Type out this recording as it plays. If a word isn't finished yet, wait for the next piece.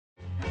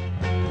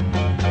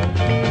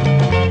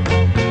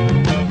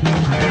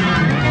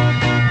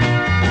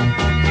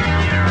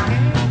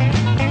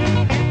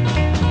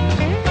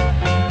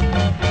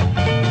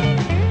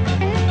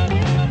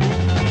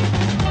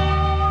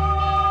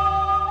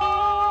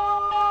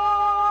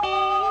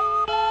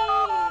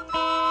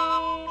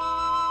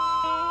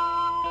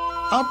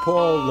I'm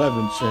Paul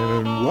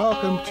Levinson, and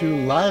welcome to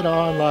Light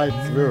On,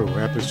 Light Through,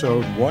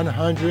 episode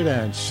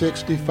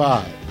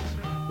 165.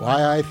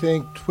 Why I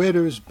think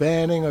Twitter's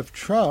banning of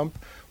Trump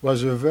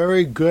was a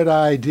very good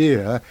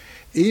idea,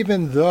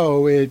 even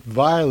though it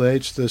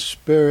violates the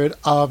spirit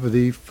of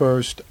the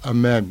First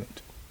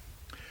Amendment.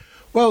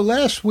 Well,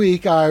 last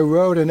week I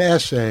wrote an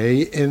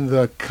essay in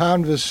The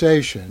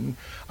Conversation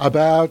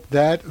about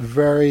that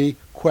very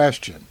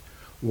question.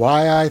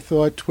 Why I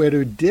thought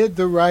Twitter did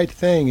the right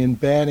thing in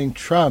banning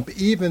Trump,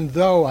 even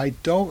though I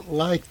don't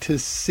like to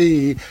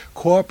see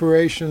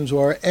corporations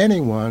or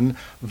anyone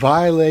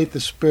violate the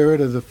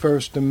spirit of the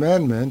First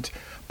Amendment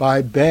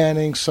by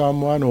banning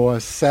someone or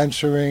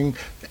censoring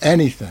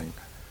anything.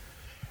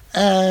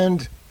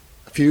 And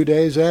a few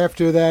days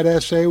after that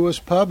essay was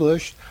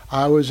published,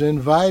 I was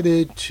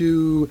invited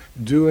to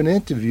do an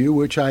interview,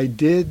 which I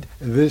did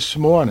this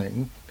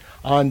morning,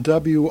 on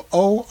WORT-FM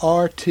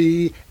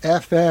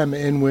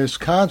in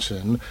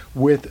Wisconsin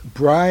with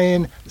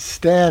Brian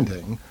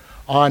Standing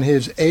on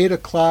his 8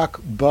 o'clock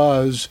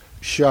Buzz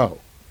show.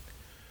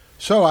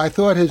 So I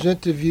thought his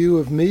interview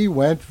of me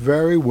went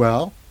very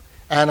well,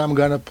 and I'm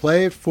going to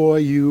play it for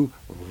you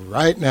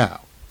right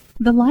now.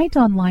 The Light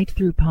on Light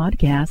Through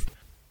podcast.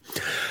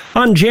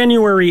 On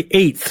January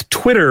 8th,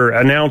 Twitter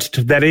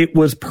announced that it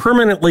was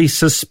permanently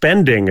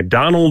suspending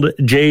Donald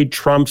J.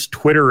 Trump's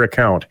Twitter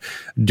account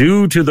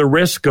due to the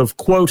risk of,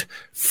 quote,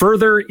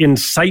 further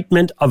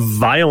incitement of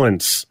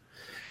violence.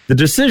 The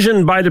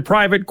decision by the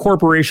private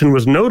corporation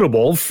was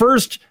notable,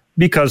 first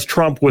because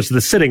Trump was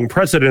the sitting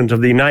president of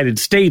the United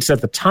States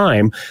at the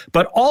time,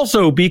 but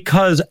also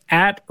because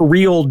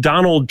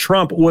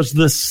 @RealDonaldTrump was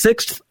the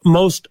sixth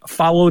most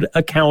followed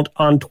account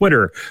on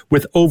Twitter,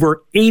 with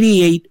over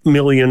 88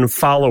 million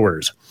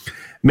followers.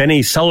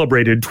 Many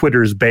celebrated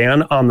Twitter's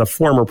ban on the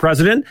former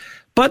president,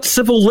 but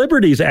civil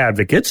liberties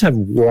advocates have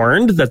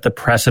warned that the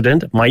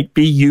precedent might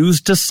be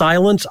used to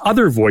silence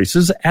other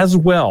voices as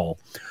well.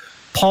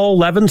 Paul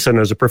Levinson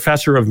is a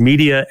professor of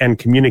media and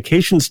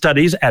communication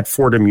studies at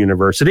Fordham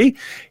University.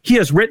 He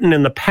has written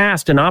in the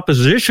past in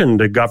opposition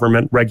to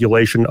government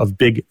regulation of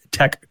big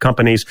tech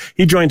companies.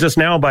 He joins us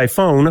now by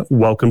phone.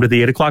 Welcome to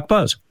the 8 o'clock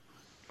Buzz.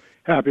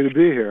 Happy to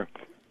be here.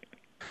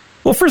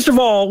 Well, first of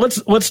all,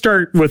 let's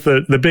start with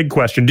the big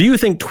question. Do you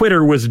think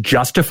Twitter was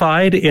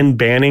justified in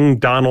banning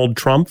Donald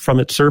Trump from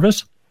its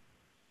service?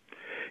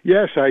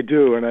 Yes, I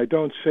do, and I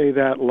don't say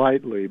that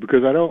lightly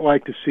because I don't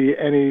like to see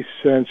any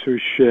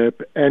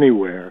censorship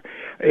anywhere.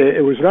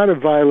 It was not a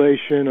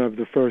violation of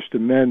the First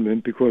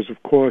Amendment because,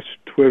 of course,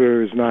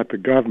 Twitter is not the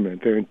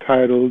government. They're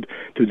entitled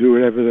to do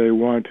whatever they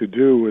want to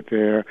do with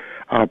their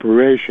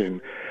operation.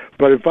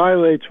 But it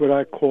violates what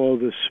I call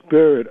the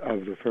spirit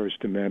of the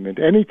First Amendment.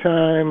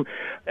 Anytime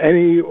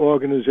any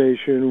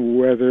organization,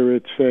 whether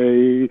it's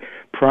a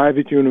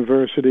private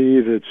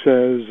university that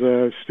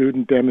says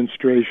student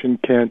demonstration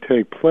can't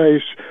take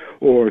place,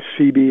 or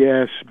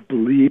CBS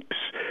bleeps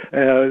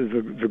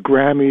the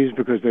Grammys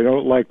because they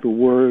don't like the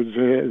words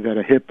that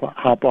a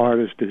hip-hop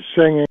artist is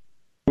singing,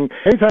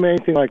 anytime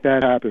anything like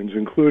that happens,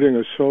 including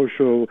a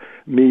social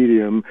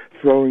medium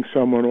throwing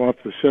someone off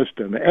the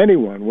system,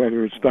 anyone,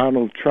 whether it's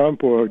Donald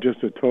Trump or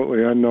just a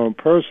totally unknown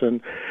person,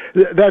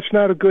 that's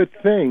not a good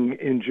thing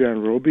in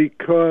general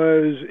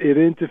because it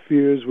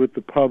interferes with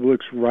the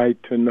public's right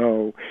to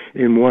know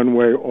in one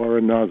way or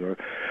another.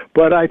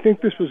 But I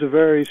think this was a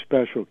very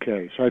special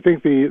case. I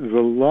think the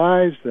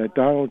lies that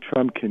Donald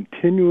Trump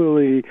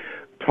continually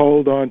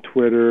told on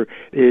Twitter,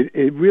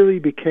 it really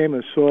became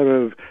a sort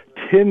of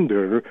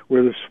tinder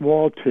with a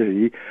small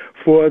t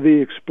for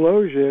the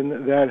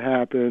explosion that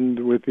happened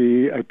with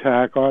the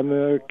attack on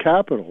the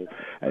Capitol.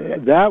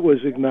 That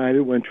was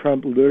ignited when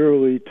Trump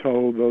literally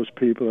told those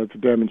people at the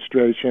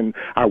demonstration,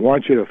 I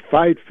want you to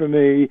fight for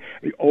me,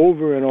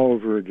 over and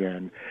over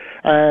again.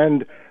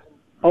 And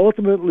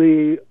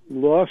ultimately,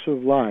 loss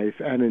of life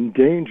and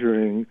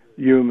endangering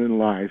human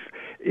life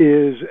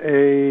is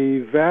a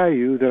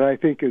value that I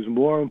think is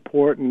more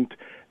important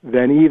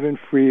than even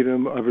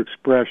freedom of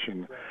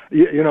expression.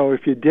 You know,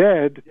 if you're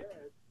dead,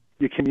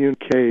 you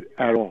communicate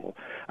at all.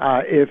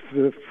 If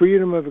the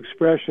freedom of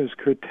expression is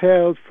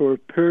curtailed for a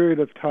period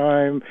of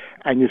time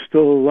and you're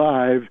still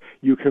alive,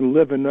 you can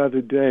live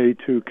another day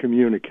to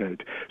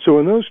communicate. So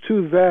when those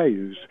two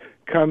values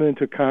come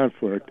into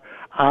conflict,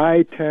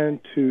 I tend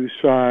to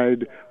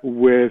side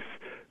with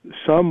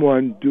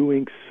someone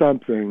doing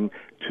something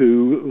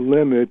to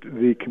limit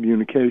the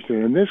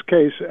communication. In this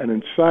case, an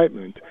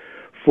incitement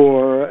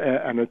for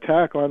an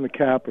attack on the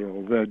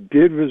Capitol that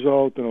did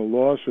result in a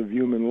loss of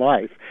human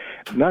life,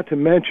 not to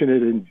mention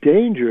it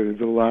endangered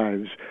the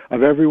lives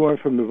of everyone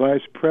from the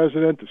vice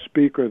president, the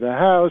Speaker of the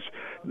House,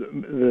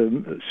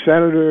 the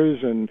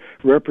senators and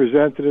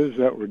representatives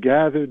that were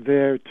gathered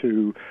there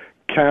to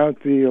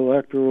count the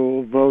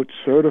electoral votes,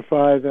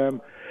 certify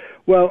them.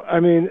 Well, I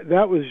mean,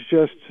 that was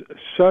just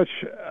such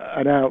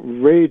an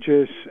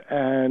outrageous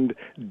and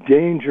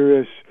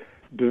dangerous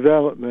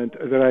development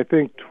that I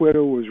think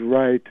Twitter was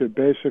right to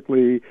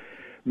basically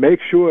make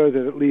sure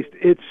that at least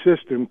its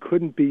system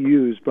couldn't be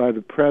used by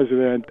the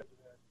president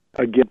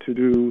again to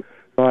do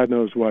God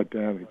knows what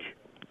damage.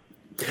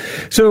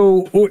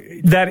 So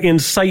that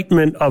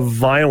incitement of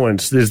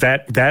violence,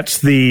 that's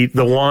the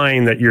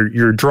line that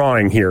you're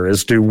drawing here,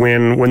 as to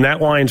when that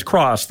line's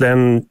crossed,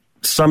 then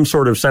some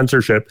sort of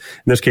censorship,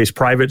 in this case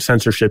private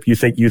censorship, you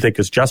think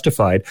is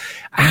justified.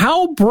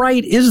 How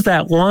bright is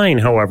that line,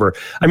 however?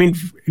 I mean,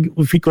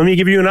 let me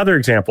give you another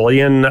example.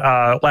 In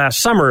last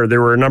summer,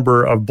 there were a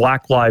number of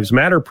Black Lives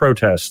Matter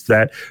protests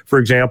that, for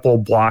example,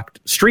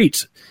 blocked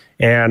streets.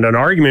 And an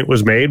argument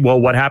was made,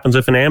 well, what happens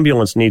if an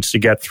ambulance needs to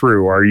get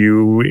through? Are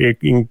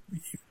you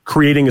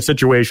creating a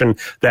situation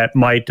that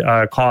might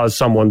cause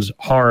someone's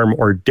harm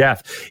or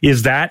death?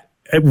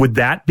 Would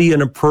that be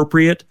an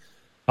appropriate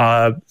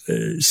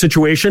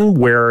situation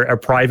where a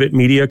private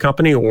media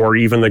company or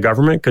even the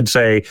government could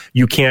say,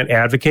 you can't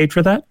advocate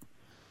for that?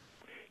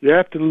 You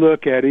have to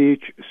look at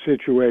each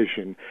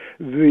situation.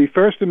 The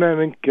First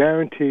Amendment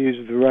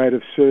guarantees the right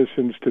of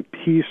citizens to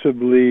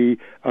peaceably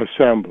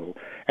assemble.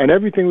 And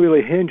everything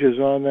really hinges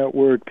on that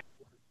word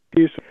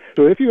peace.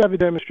 So if you have a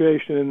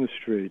demonstration in the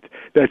street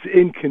that's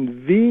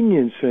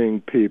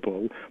inconveniencing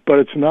people, but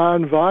it's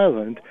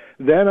nonviolent,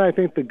 then I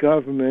think the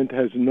government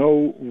has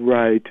no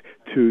right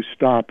to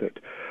stop it.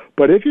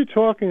 But if you're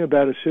talking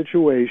about a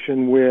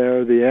situation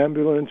where the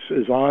ambulance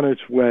is on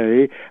its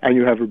way and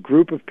you have a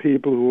group of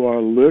people who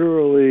are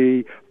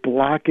literally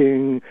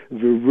blocking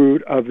the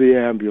route of the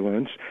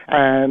ambulance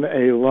and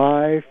a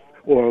life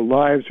or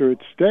lives are at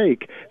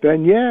stake,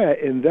 then yeah,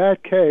 in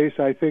that case,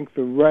 I think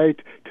the right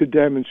to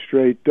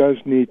demonstrate does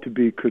need to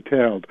be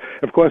curtailed.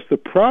 Of course, the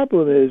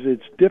problem is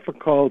it's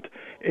difficult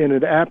in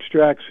an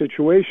abstract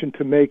situation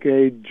to make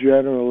a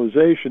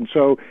generalization.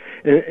 So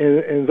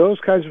in those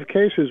kinds of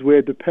cases,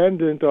 we're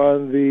dependent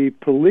on the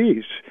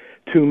police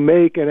to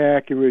make an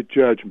accurate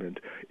judgment.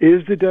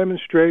 Is the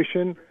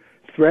demonstration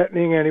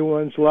threatening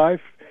anyone's life?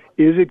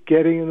 Is it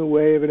getting in the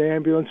way of an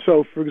ambulance?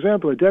 So, for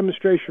example, a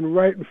demonstration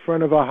right in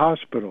front of a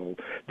hospital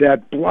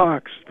that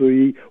blocks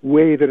the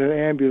way that an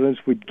ambulance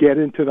would get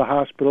into the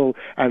hospital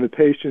and the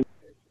patient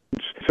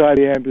inside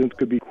the ambulance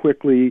could be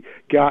quickly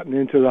gotten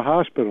into the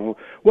hospital.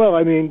 Well,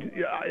 I mean,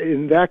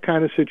 in that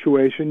kind of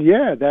situation,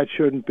 yeah, that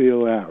shouldn't be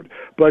allowed.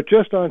 But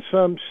just on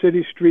some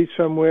city street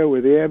somewhere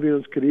where the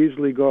ambulance could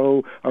easily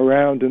go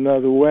around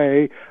another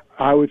way,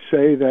 I would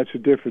say that's a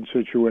different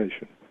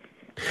situation.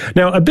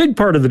 Now, a big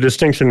part of the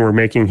distinction we're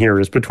making here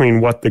is between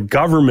what the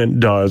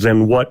government does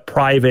and what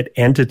private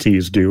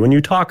entities do. And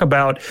you talk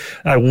about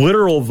a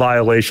literal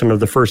violation of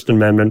the First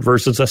Amendment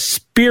versus a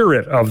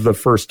spirit of the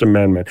First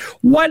Amendment.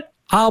 What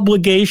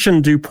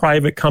obligation do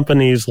private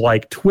companies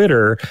like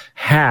Twitter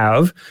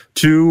have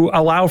to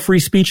allow free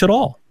speech at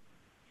all?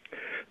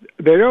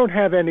 They don't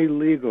have any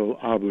legal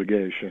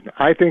obligation.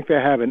 I think they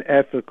have an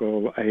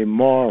ethical, a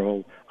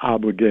moral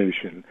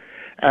obligation.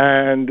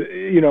 And,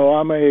 you know,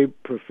 I'm a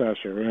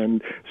professor,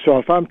 and so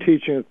if I'm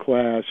teaching a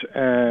class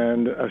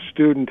and a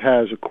student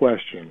has a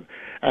question,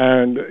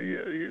 and,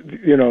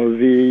 you know,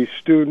 the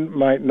student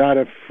might not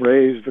have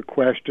phrased the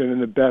question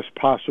in the best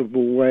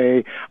possible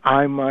way,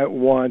 I might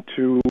want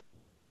to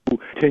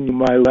continue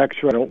my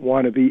lecture. I don't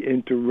want to be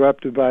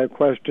interrupted by a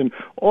question,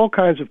 all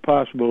kinds of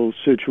possible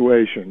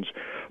situations.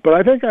 But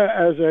I think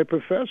as a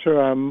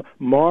professor, I'm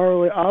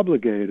morally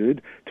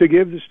obligated to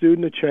give the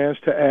student a chance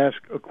to ask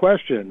a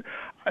question.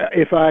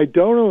 If I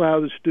don't allow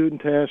the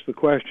student to ask the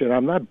question,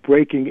 I'm not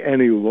breaking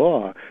any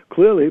law.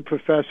 Clearly,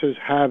 professors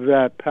have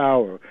that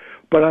power.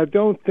 But I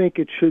don't think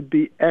it should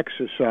be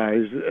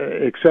exercised,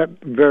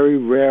 except very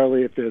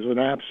rarely if there's an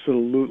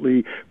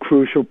absolutely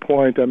crucial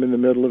point I'm in the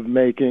middle of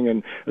making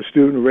and a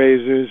student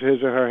raises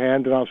his or her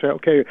hand, and I'll say,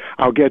 okay,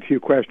 I'll get to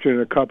your question in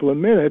a couple of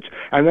minutes,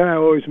 and then I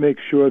always make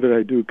sure that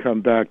I do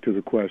come back to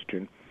the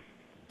question.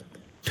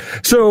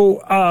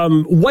 So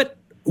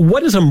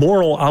what does a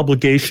moral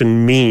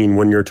obligation mean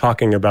when you're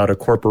talking about a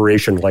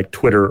corporation like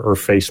Twitter or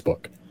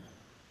Facebook?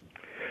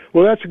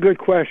 Well, that's a good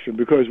question,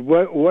 because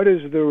what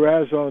is the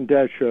raison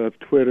d'etre of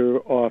Twitter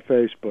or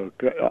Facebook?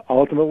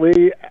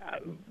 Ultimately,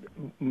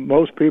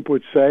 most people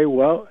would say,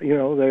 well, you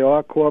know, they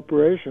are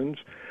corporations.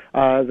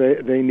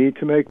 They need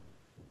to make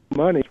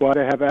money. That's why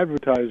they have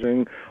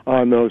advertising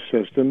on those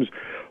systems.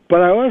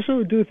 But I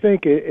also do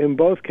think in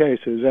both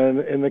cases,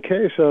 and in the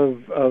case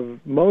of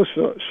most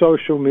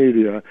social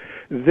media,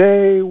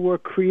 they were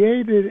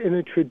created in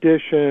a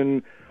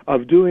tradition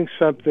of doing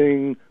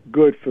something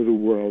good for the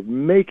world,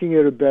 making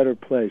it a better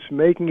place,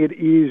 making it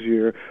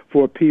easier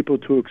for people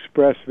to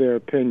express their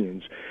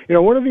opinions. You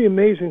know, one of the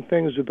amazing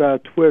things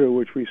about Twitter,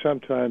 which we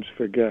sometimes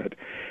forget,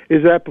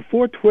 is that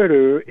before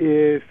Twitter,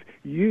 if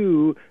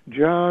you,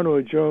 John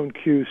or Joan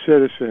Q.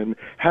 Citizen,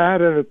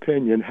 had an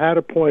opinion, had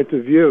a point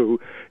of view,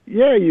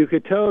 yeah, you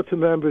could tell it to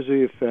members of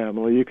your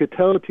family, you could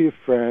tell it to your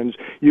friends,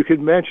 you could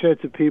mention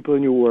it to people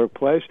in your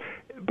workplace,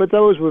 but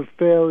those were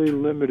fairly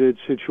limited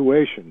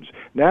situations.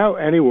 Now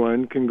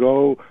anyone can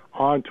go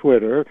on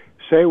Twitter,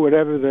 say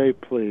whatever they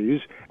please,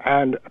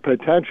 and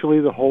potentially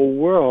the whole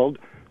world,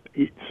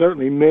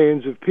 certainly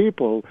millions of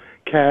people,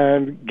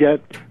 can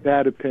get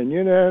that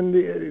opinion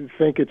and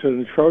think it's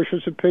an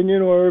atrocious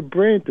opinion or a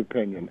brilliant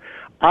opinion.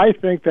 I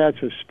think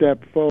that's a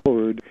step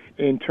forward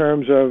in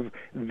terms of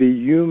the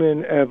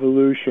human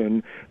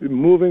evolution,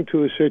 moving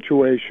to a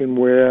situation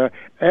where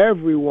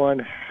everyone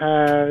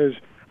has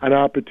an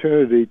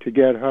opportunity to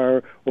get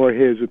her or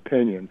his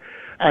opinion.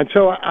 And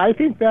so I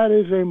think that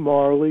is a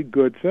morally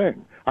good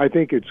thing. I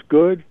think it's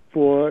good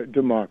for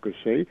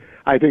democracy.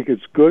 I think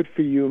it's good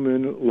for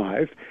human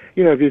life.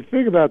 You know, if you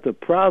think about the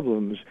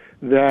problems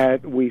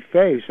that we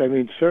face, I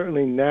mean,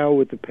 certainly now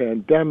with the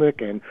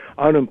pandemic and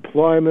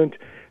unemployment,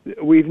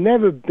 we've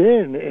never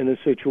been in a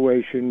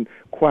situation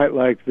quite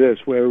like this,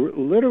 where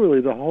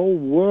literally the whole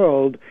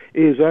world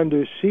is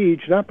under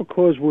siege, not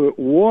because we're at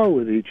war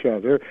with each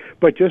other,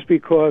 but just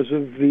because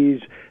of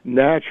these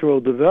natural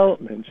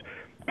developments.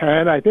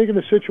 And I think in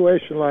a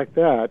situation like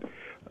that,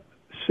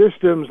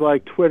 systems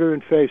like Twitter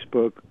and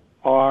Facebook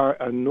are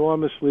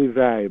enormously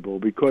valuable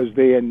because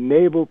they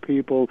enable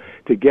people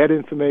to get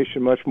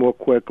information much more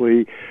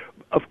quickly.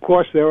 Of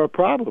course, there are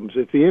problems.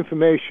 If the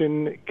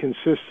information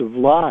consists of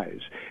lies,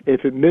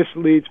 if it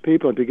misleads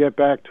people, and to get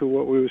back to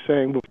what we were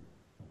saying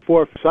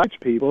before, cites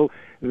people,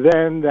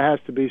 then there has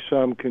to be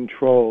some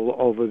control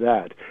over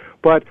that.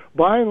 But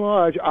by and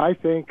large, I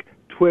think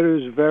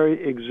Twitter's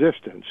very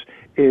existence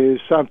is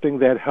something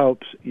that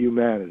helps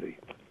humanity.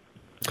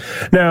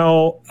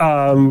 Now,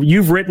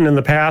 you've written in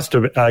the past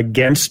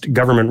against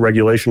government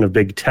regulation of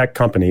big tech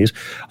companies.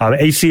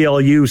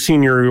 ACLU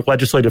Senior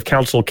Legislative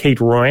Counsel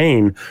Kate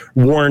Roane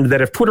warned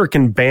that if Twitter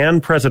can ban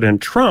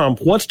President Trump,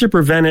 what's to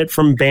prevent it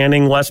from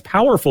banning less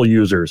powerful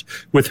users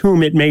with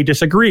whom it may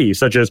disagree,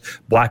 such as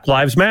Black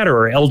Lives Matter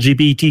or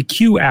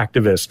LGBTQ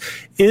activists?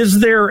 Is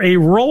there a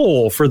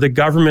role for the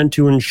government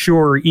to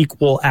ensure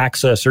equal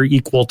access or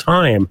equal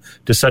time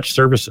to such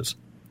services?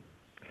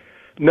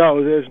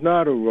 No, there's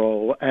not a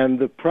role, and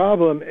the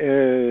problem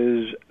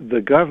is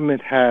the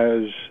government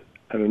has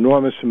an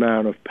enormous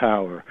amount of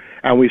power,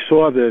 and we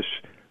saw this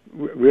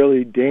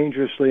really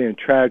dangerously and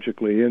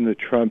tragically in the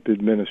Trump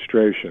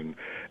administration.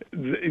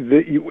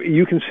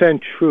 You can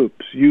send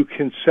troops, you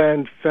can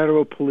send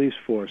federal police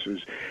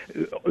forces.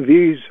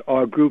 These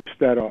are groups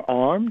that are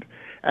armed,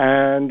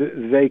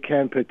 and they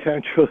can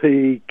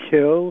potentially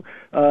kill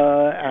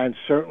and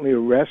certainly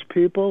arrest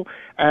people,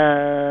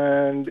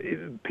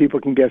 and people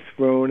can get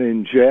thrown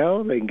in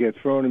jail, they can get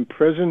thrown in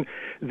prison.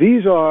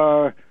 These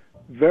are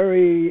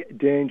very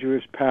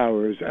dangerous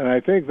powers, and I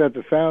think that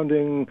the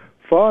founding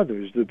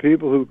fathers, the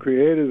people who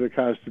created the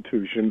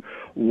Constitution,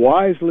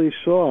 wisely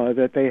saw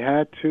that they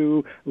had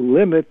to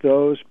limit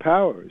those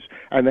powers,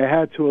 and they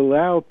had to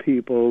allow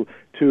people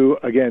to,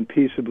 again,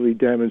 peaceably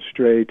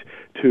demonstrate,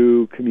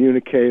 to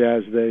communicate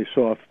as they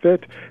saw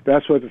fit.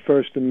 That's what the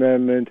First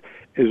Amendment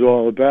is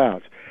all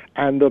about.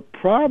 And the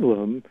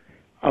problem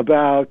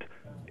about,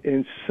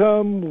 in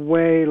some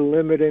way,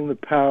 limiting the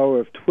power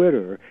of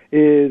Twitter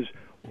is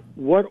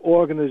what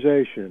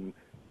organization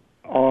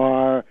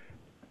are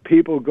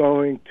people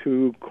going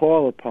to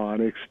call upon,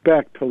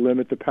 expect to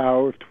limit the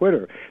power of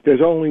Twitter?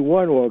 There's only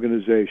one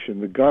organization,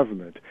 the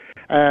government.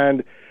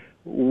 And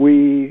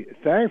we,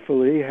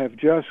 thankfully, have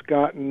just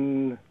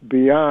gotten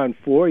beyond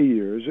 4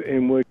 years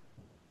in which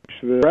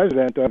the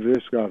president of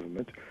this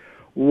government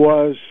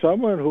was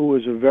someone who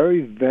was a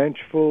very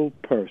vengeful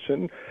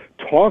person,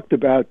 talked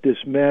about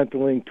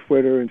dismantling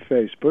Twitter and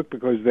Facebook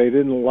because they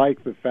didn't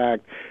like the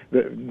fact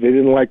that he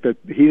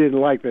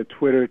didn't like that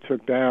Twitter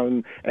took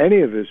down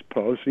any of his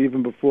posts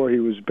even before he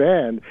was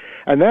banned.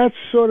 And that's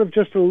sort of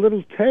just a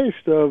little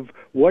taste of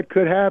what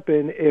could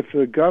happen if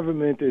the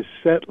government is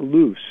set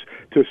loose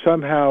to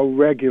somehow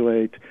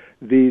regulate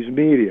these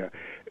media.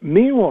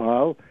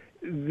 Meanwhile,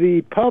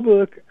 the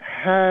public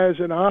has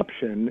an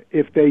option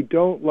if they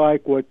don't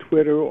like what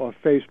Twitter or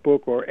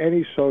Facebook or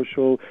any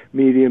social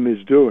medium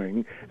is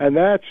doing, and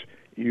that's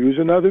use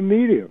another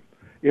medium.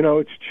 You know,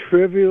 it's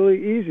trivially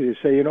easy to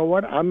say, you know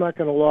what, I'm not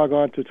going to log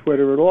on to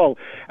Twitter at all.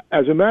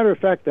 As a matter of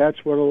fact,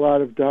 that's what a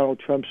lot of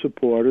Donald Trump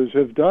supporters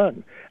have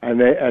done,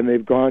 and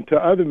they've gone to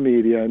other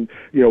media. And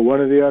you know,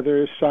 one of the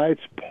other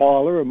sites,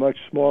 Parler, a much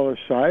smaller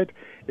site,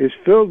 is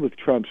filled with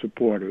Trump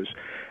supporters.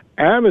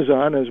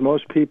 Amazon, as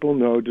most people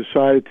know,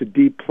 decided to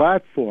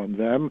deplatform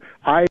them.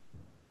 I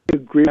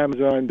agree with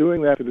Amazon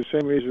doing that for the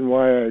same reason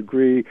why I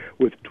agree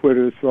with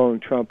Twitter throwing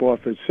Trump off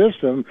its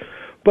system.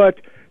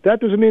 But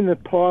that doesn't mean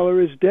that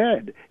Parler is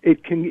dead.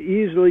 It can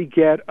easily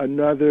get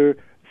another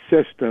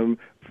system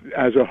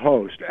as a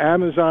host.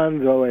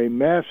 Amazon, though a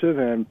massive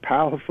and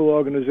powerful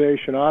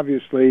organization,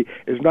 obviously,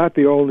 is not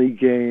the only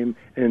game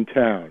in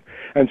town.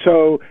 And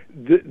so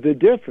the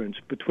difference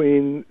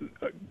between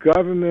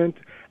government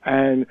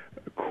and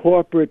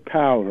corporate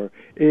power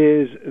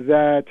is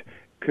that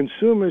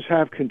consumers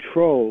have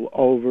control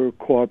over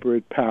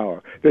corporate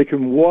power. They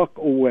can walk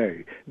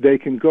away. They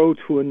can go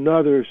to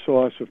another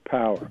source of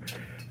power.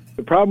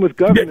 The problem with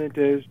government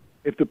is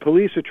if the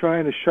police are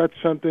trying to shut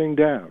something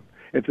down,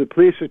 if the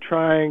police are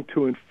trying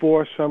to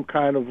enforce some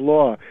kind of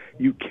law,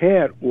 you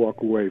can't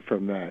walk away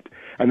from that.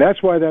 And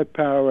that's why that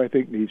power, I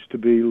think, needs to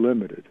be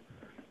limited.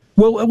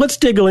 Well, let's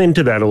dig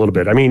into that a little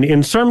bit. I mean,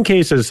 in some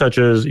cases, such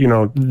as,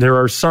 there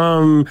are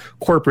some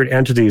corporate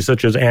entities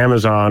such as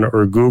Amazon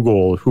or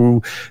Google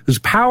whose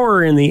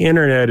power in the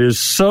internet is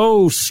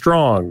so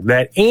strong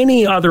that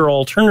any other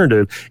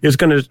alternative is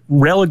going to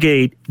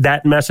relegate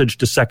that message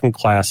to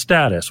second-class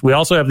status. We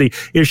also have the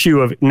issue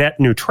of net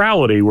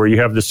neutrality, where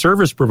you have the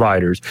service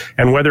providers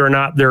and whether or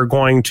not they're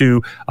going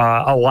to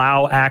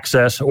allow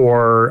access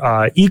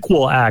or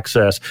equal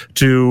access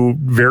to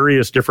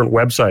various different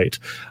websites.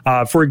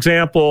 For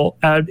example,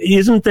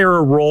 isn't there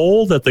a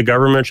role that the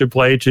government should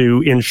play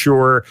to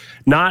ensure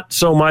not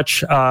so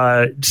much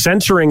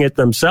censoring it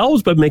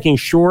themselves, but making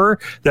sure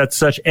that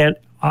such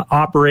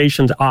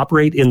operations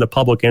operate in the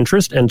public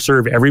interest and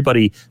serve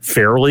everybody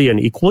fairly and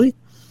equally?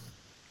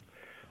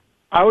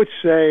 I would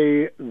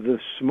say the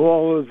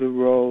smaller the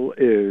role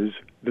is,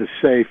 the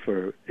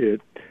safer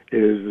it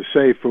is, the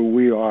safer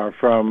we are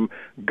from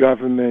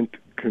government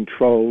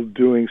control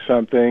doing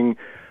something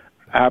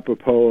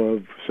apropos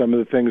of some of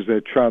the things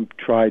that Trump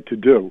tried to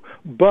do.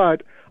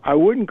 But I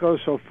wouldn't go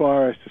so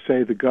far as to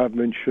say the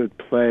government should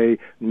play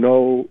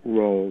no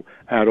role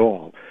at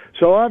all.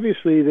 So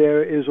obviously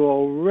there is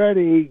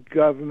already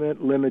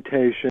government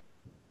limitation.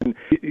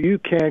 You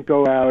can't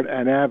go out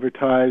and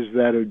advertise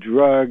that a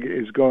drug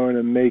is going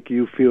to make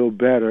you feel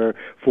better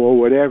for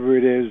whatever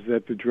it is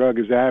that the drug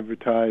is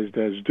advertised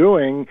as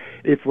doing,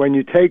 if when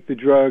you take the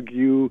drug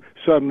you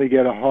suddenly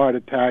get a heart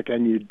attack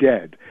and you're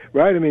dead,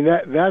 right? I mean,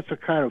 that's a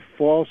kind of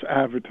false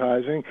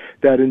advertising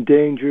that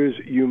endangers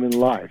human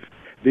life.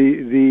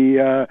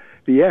 The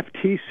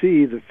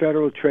FTC, the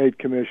Federal Trade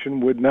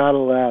Commission, would not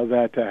allow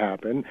that to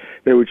happen.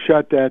 They would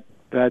shut that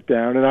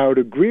down, and I would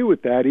agree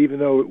with that, even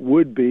though it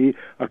would be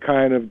a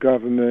kind of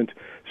government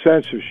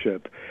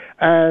censorship.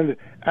 And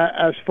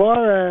as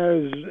far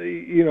as,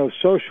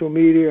 social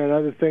media and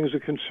other things are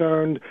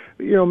concerned,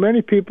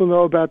 many people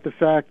know about the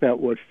fact that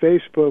what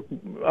Facebook,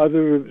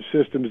 other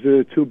systems did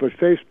it too, but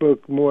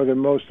Facebook more than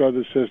most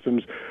other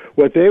systems,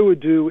 what they would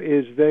do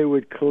is they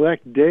would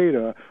collect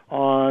data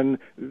on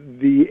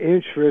the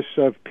interests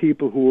of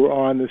people who were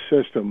on the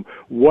system.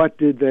 What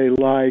did they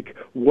like?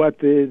 What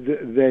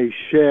did they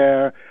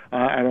share?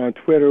 And on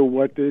Twitter,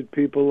 what did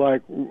people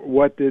like?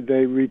 What did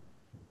they retweet?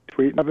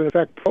 And in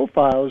fact,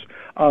 profiles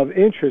of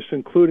interests,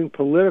 including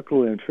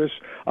political interests,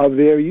 of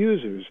their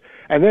users.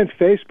 And then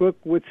Facebook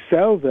would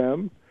sell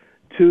them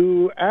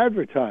to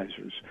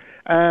advertisers.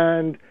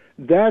 And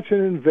that's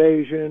an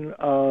invasion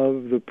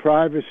of the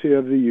privacy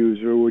of the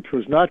user, which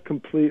was not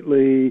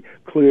completely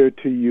clear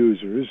to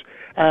users.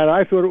 And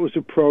I thought it was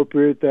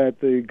appropriate that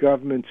the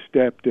government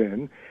stepped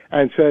in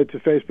and said to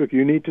Facebook,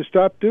 you need to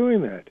stop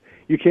doing that.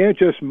 You can't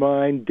just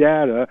mine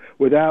data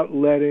without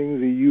letting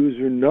the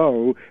user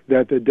know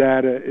that the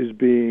data is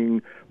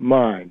being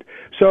mined.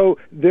 So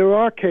there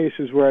are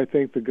cases where I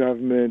think the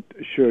government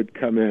should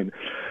come in.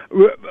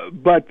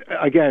 But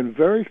again,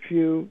 very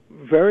few,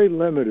 very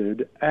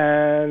limited.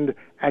 And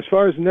as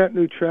far as net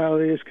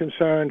neutrality is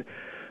concerned,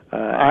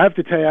 I have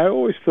to tell you, I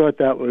always thought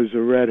that was a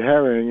red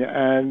herring.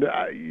 And,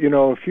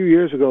 a few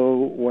years ago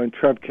when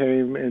Trump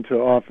came into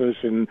office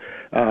and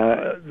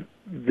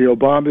the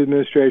Obama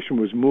administration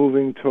was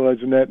moving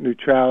towards net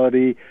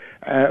neutrality,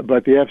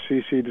 but the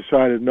FCC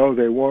decided no,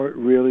 they weren't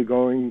really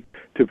going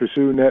to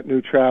pursue net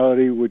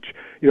neutrality, which,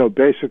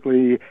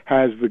 basically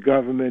has the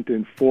government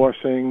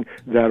enforcing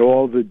that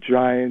all the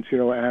giants,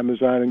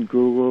 Amazon and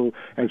Google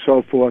and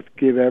so forth,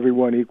 give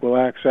everyone equal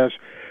access.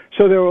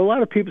 So there were a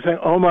lot of people saying,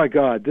 oh, my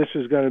God, this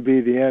is going to be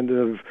the end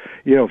of,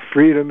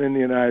 freedom in the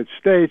United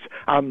States.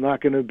 I'm not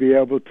going to be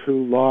able to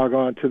log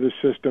on to the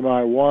system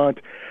I want.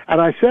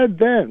 And I said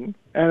then,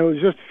 and it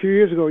was just a few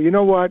years ago, you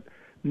know what?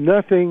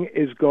 Nothing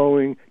is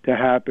going to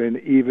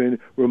happen even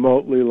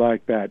remotely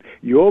like that.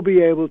 You'll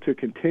be able to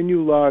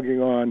continue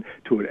logging on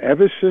to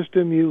whatever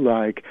system you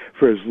like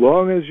for as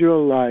long as you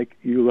like.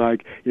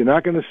 You're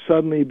not going to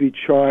suddenly be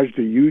charged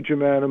a huge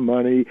amount of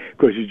money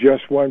because you're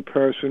just one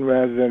person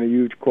rather than a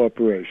huge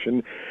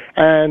corporation.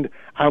 And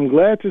I'm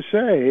glad to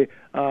say,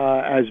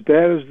 as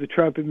bad as the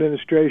Trump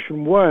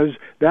administration was,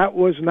 that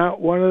was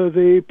not one of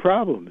the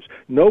problems.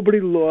 Nobody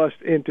lost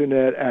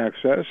Internet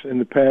access in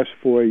the past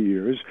 4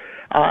 years.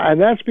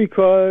 And that's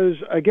because,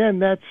 again,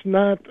 that's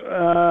not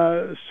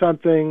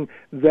something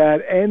that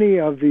any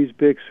of these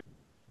big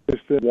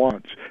systems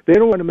wants. They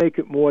don't want to make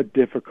it more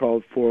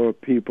difficult for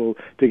people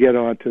to get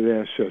onto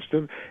their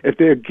system. If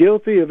they're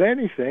guilty of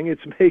anything,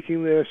 it's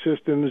making their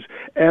systems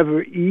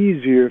ever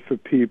easier for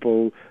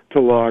people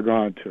to log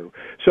on to.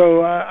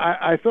 So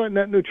I thought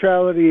net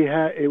neutrality,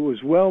 it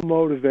was well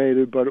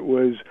motivated, but it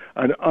was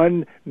an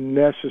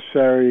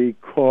unnecessary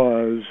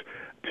cause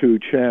to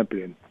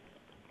champion.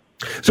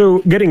 So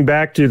getting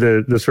back to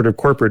the sort of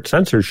corporate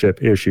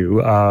censorship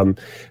issue,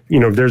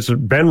 there's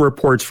been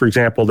reports, for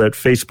example, that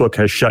Facebook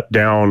has shut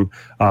down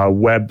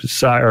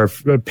website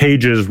or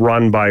pages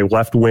run by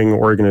left-wing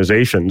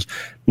organizations,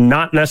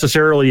 not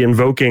necessarily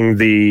invoking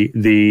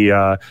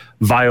the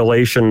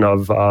violation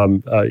of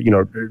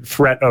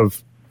threat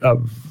of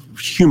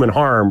human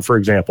harm, for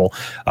example,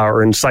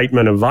 or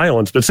incitement of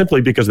violence, but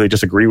simply because they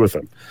disagree with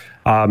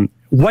them.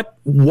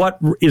 what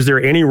is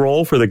there any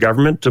role for the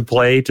government to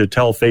play to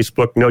tell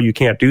Facebook, no, you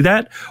can't do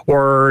that?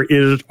 Or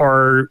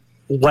are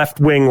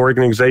left-wing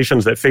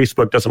organizations that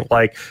Facebook doesn't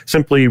like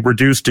simply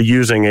reduced to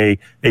using a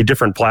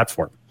different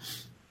platform?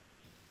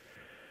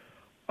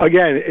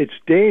 Again, it's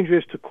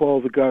dangerous to call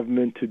the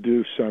government to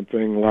do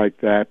something like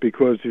that,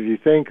 because if you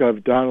think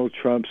of Donald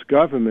Trump's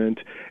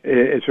government,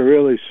 it's a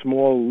really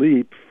small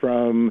leap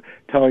from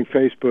telling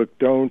Facebook,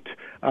 don't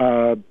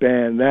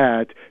ban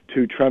that,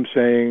 to Trump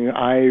saying,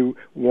 I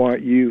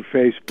want you,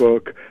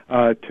 Facebook,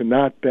 to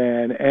not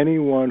ban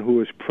anyone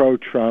who is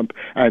pro-Trump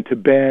and to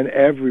ban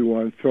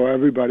everyone, throw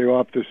everybody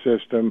off the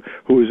system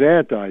who is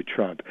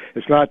anti-Trump.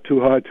 It's not too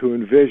hard to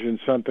envision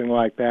something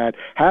like that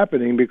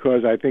happening,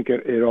 because I think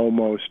it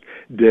almost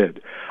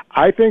did.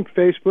 I think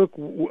Facebook,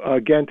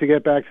 again, to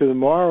get back to the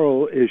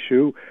moral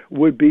issue,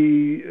 would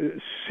be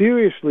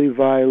seriously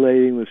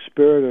violating the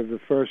spirit of the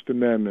First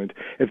Amendment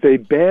if they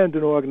banned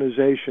an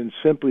organization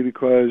simply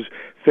because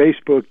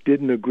Facebook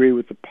didn't agree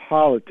with the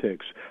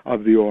politics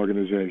of the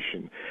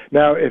organization.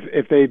 Now,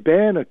 if they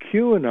ban a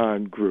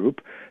QAnon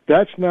group,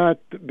 that's not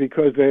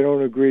because they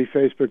don't agree,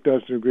 Facebook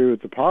doesn't agree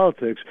with the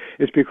politics.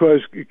 It's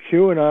because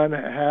QAnon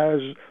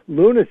has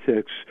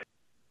lunatics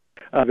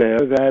there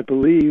that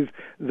believe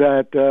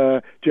that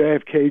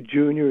JFK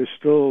Jr. is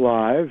still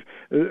alive,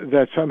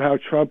 that somehow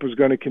Trump is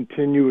going to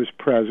continue as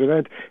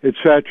president, et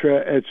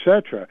cetera, et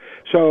cetera.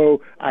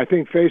 So I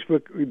think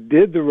Facebook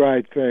did the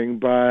right thing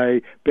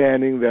by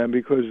banning them,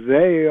 because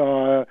they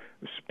are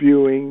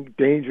spewing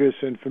dangerous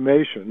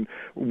information,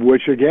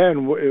 which,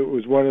 again, it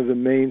was one of the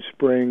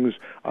mainsprings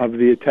of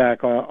the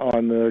attack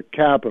on the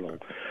Capitol.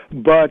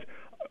 But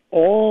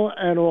all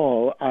in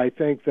all, I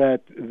think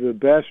that the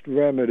best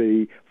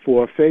remedy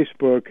for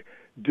Facebook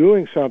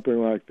doing something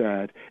like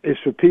that is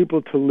for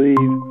people to leave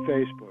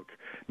Facebook.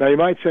 Now, you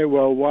might say,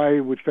 well, why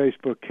would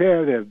Facebook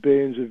care? They have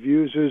billions of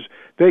users.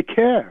 They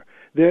care.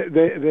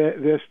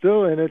 They're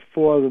still in it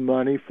for the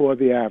money, for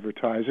the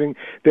advertising.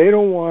 They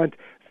don't want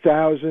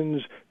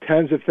thousands,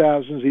 tens of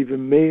thousands,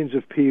 even millions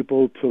of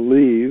people to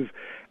leave.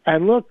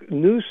 And look,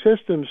 new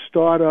systems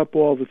start up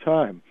all the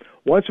time.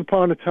 Once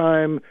upon a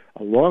time,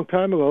 a long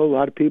time ago, a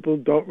lot of people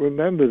don't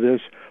remember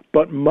this,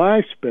 but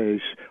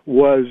MySpace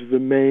was the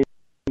main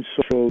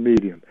social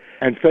medium.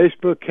 And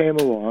Facebook came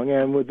along,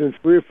 and within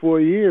 3 or 4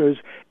 years,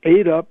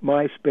 ate up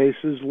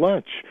MySpace's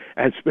lunch.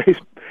 And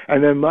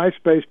then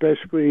MySpace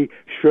basically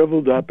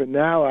shriveled up, and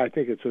now I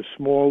think it's a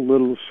small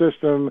little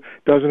system,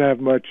 doesn't have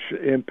much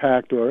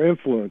impact or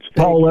influence.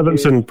 Paul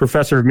Levinson,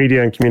 Professor of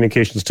Media and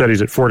Communication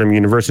Studies at Fordham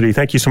University,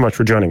 thank you so much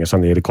for joining us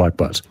on the 8 o'clock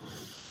Buzz.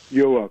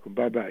 You're welcome.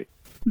 Bye-bye.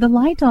 The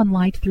Light on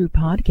Light Through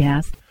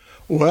podcast.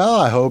 Well,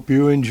 I hope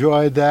you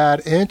enjoyed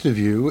that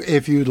interview.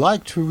 If you'd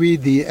like to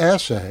read the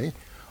essay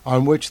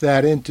on which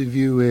that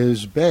interview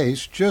is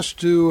based, just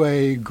do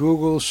a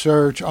Google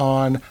search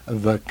on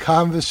The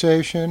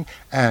Conversation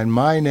and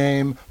my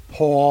name,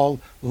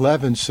 Paul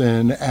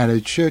Levinson, and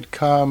it should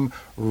come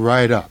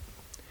right up.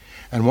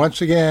 And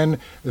once again,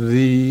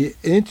 the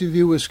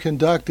interview was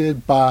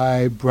conducted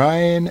by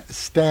Brian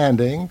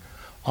Standing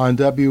on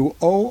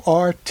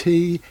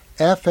WORT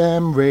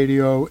FM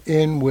radio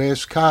in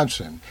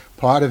Wisconsin,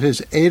 part of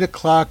his 8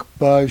 o'clock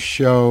Buzz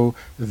show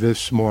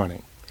this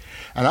morning.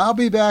 And I'll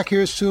be back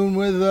here soon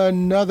with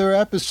another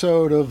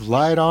episode of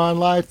Light On,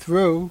 Light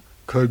Through.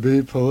 Could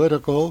be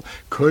political,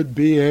 could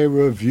be a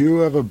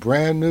review of a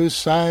brand new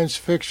science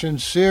fiction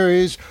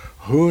series,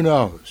 who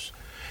knows.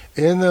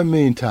 In the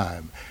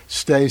meantime,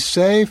 stay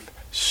safe,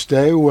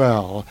 stay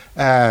well,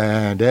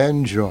 and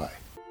enjoy.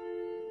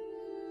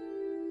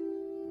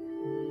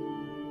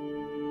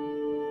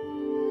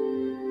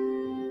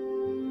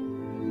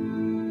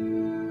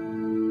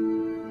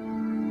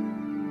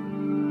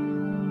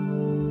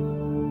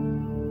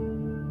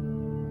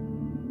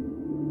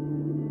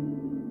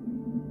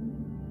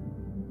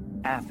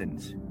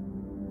 Athens,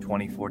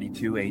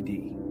 2042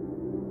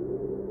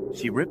 AD.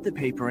 She ripped the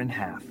paper in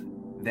half,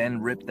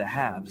 then ripped the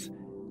halves,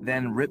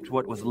 then ripped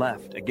what was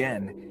left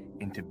again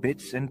into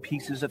bits and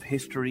pieces of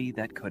history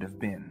that could have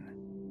been.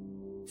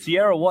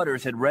 Sierra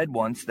Waters had read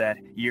once that,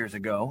 years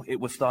ago, it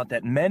was thought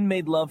that men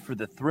made love for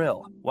the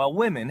thrill, while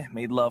women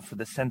made love for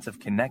the sense of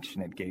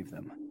connection it gave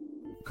them.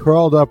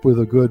 Curled Up with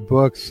a Good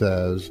Book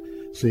says,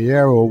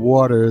 Sierra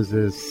Waters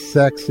is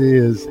sexy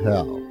as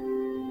hell.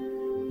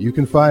 You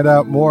can find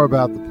out more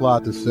about The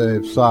Plot to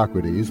Save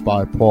Socrates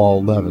by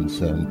Paul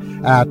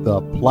Levinson at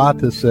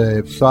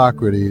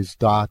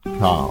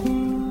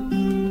theplottosavesocrates.com.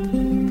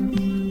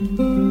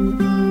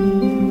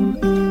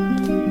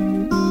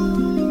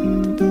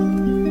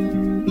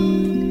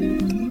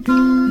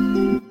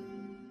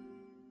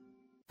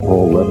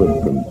 Paul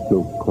Levinson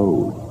Silk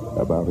Code,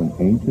 about an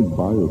ancient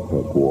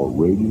biotech war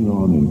raging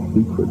on in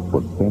secret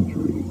for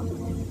centuries.